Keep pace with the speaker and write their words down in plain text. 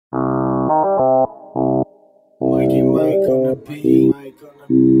You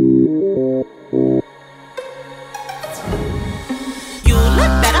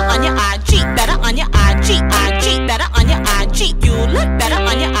look better on your IG, better on your IG, IG, better on your IG. You look better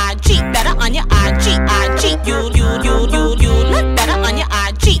on your IG, better on your IG, IG. You look better on your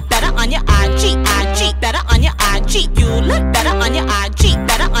IG, better on your IG, IG, better on your IG. You look better on your IG,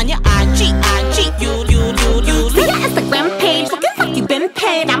 better on your IG, IG. You. See your Instagram page, looking like you been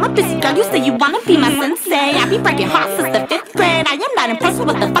paid. I'm a busy girl, you say you wanna be my sensei. I be breaking hearts since the 5th grade. I am not impressed with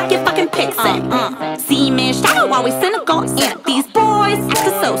what the fuck your fucking pics say. See man, shadow always cynical. And these boys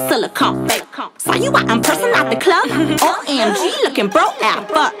acting so silicone fake. Saw you out in person at the club. OMG, looking broke out,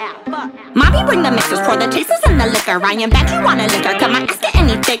 but mommy bring the mixers, pour the chasers and the liquor. I am back, you wanna liquor, cause my ass get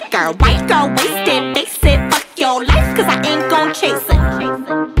any thicker. White girl wasted, face it, fuck your life, cause I ain't gon' chase it.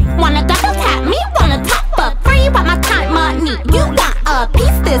 Wanna double tap me, wanna top up free with my time money. You want a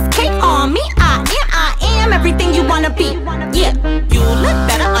piece, this cake on me. I am everything you wanna be. Yeah. You look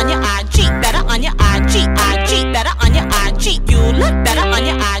better on your IG, better on your IG, IG, better on your IG. You look better on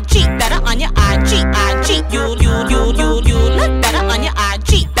your IG, better on your IG, IG. You